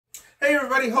Hey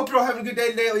everybody, hope you're all having a good day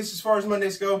today, at least as far as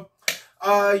Mondays go.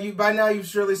 By now you've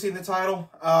surely seen the title.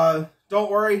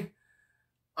 Don't worry,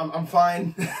 I'm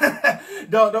fine.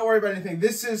 Don't worry about anything.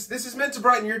 This is meant to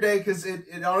brighten your day because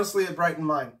it honestly brightened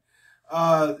mine.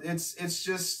 It's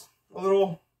just a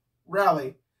little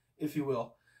rally, if you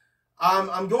will.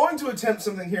 I'm going to attempt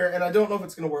something here, and I don't know if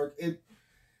it's going to work.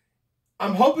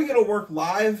 I'm hoping it'll work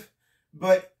live,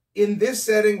 but in this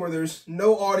setting where there's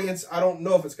no audience, I don't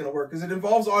know if it's going to work because it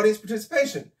involves audience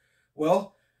participation.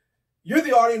 Well, you're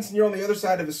the audience and you're on the other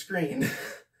side of a screen.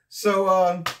 So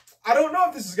I don't know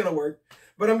if this is going to work,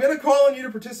 but I'm going to call on you to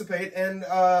participate, and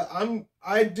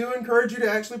I do encourage you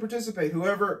to actually participate.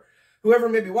 Whoever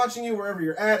may be watching you, wherever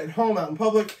you're at home, out in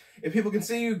public. If people can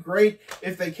see you, great.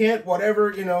 If they can't,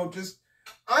 whatever,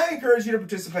 I encourage you to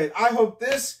participate. I hope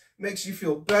this makes you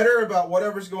feel better about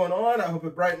whatever's going on. I hope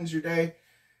it brightens your day.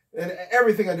 And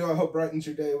everything I do, I hope brightens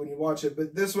your day when you watch it.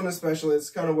 But this one especially, it's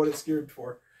kind of what it's geared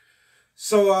for.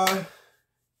 So,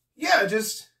 yeah,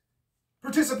 just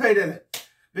participate in it.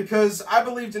 Because I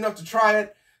believed enough to try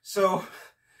it. So,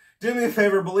 do me a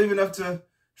favor, believe enough to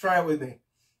try it with me.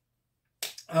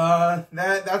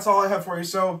 That's all I have for you.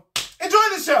 So, enjoy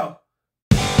the show!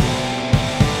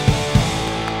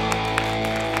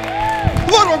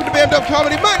 Hello and welcome to Bammed Up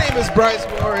Comedy. My name is Bryce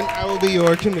Moore, and I will be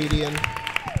your comedian.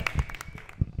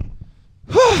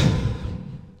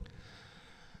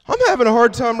 I'm having a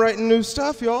hard time writing new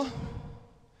stuff, y'all.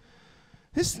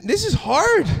 This is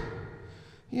hard,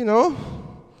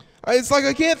 It's like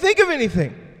I can't think of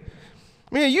anything.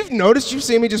 I mean, you've noticed, you've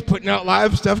seen me just putting out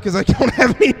live stuff because I don't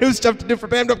have any new stuff to do for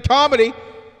Bammed Up Comedy.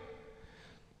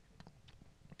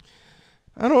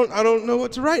 I don't know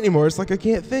what to write anymore. It's like I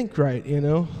can't think right,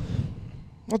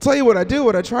 I'll tell you what I do.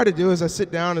 What I try to do is I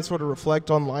sit down and sort of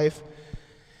reflect on life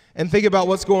and think about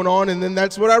what's going on, and then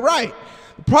that's what I write.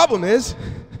 The problem is,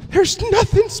 there's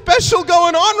nothing special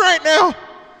going on right now.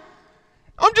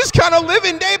 I'm just kind of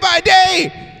living day by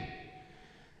day,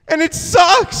 and it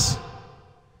sucks.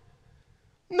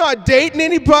 I'm not dating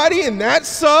anybody, and that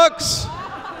sucks.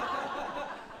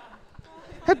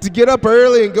 Have to get up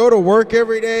early and go to work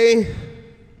every day.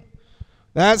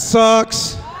 That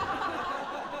sucks.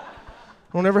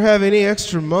 Don't ever have any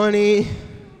extra money.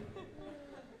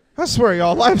 I swear,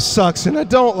 y'all, life sucks, and I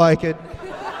don't like it.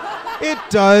 It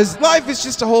does. Life is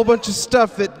just a whole bunch of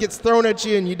stuff that gets thrown at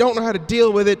you, and you don't know how to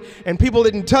deal with it, and people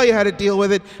didn't tell you how to deal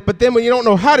with it, but then when you don't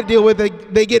know how to deal with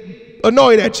it, they get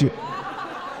annoyed at you,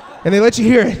 and they let you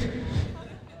hear it.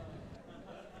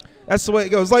 That's the way it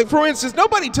goes. Like, for instance,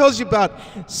 nobody tells you about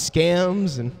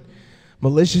scams and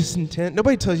malicious intent.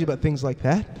 Nobody tells you about things like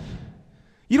that.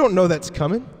 You don't know that's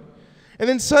coming. And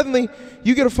then suddenly,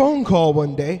 you get a phone call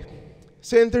one day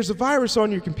saying there's a virus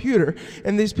on your computer,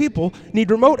 and these people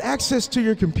need remote access to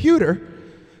your computer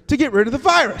to get rid of the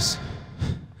virus.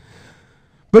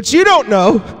 But you don't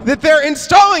know that they're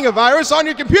installing a virus on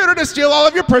your computer to steal all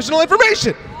of your personal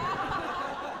information.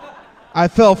 I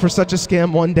fell for such a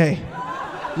scam one day.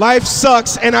 Life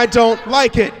sucks, and I don't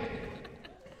like it.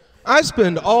 I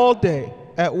spend all day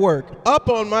at work, up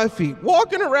on my feet,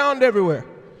 walking around everywhere.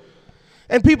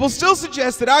 And people still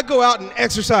suggest that I go out and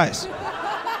exercise.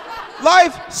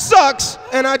 Life sucks,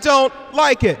 and I don't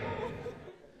like it.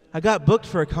 I got booked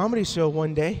for a comedy show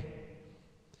one day.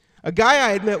 A guy I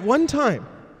had met one time.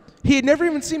 He had never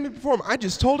even seen me perform. I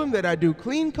just told him that I do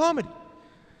clean comedy.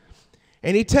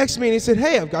 And he texted me and he said,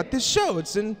 hey, I've got this show.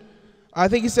 I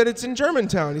think he said it's in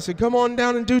Germantown. He said, come on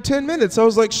down and do 10 minutes. I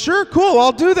was like, sure, cool,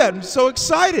 I'll do that. I'm so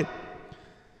excited.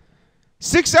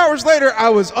 6 hours later, I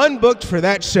was unbooked for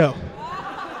that show.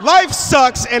 Life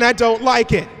sucks, and I don't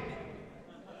like it.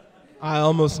 I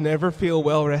almost never feel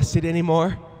well rested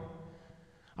anymore.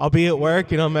 I'll be at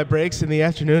work, and on my breaks in the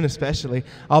afternoon especially,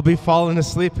 I'll be falling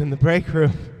asleep in the break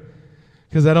room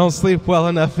because I don't sleep well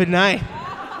enough at night.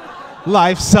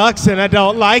 Life sucks, and I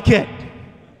don't like it.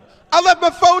 I left my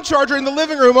phone charger in the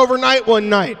living room overnight one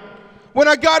night. When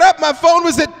I got up, my phone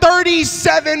was at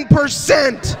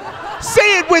 37%.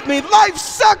 Say it with me. Life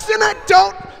sucks, and I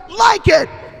don't like it.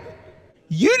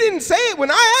 You didn't say it when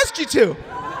I asked you to.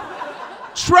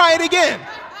 Try it again.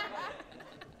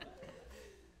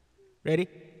 Ready?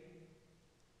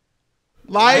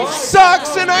 Life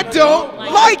sucks and I don't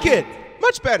like it.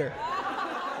 Much better.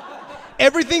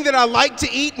 Everything that I like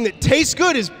to eat and that tastes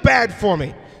good is bad for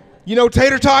me. You know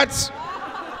tater tots?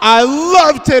 I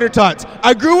love tater tots.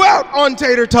 I grew out on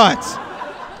tater tots.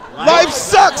 Life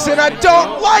sucks and I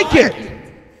don't like it.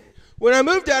 When I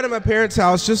moved out of my parents'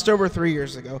 house just over 3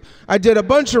 years ago, I did a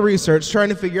bunch of research trying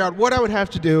to figure out what I would have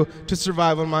to do to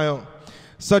survive on my own.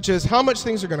 such as how much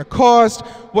things are going to cost,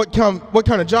 what kind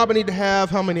of job I need to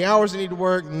have, how many hours I need to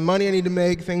work, money I need to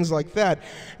make, things like that.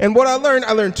 And what I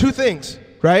learned two things,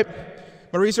 right?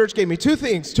 My research gave me two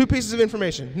things, two pieces of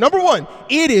information. Number one,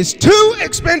 it is too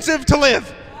expensive to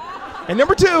live. And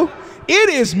number two, it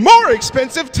is more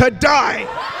expensive to die.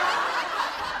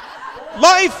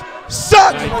 Life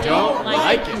sucks. I don't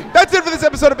like it. That's it for this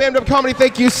episode of Amped Up Comedy.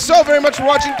 Thank you so very much for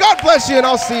watching. God bless you, and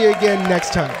I'll see you again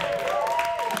next time.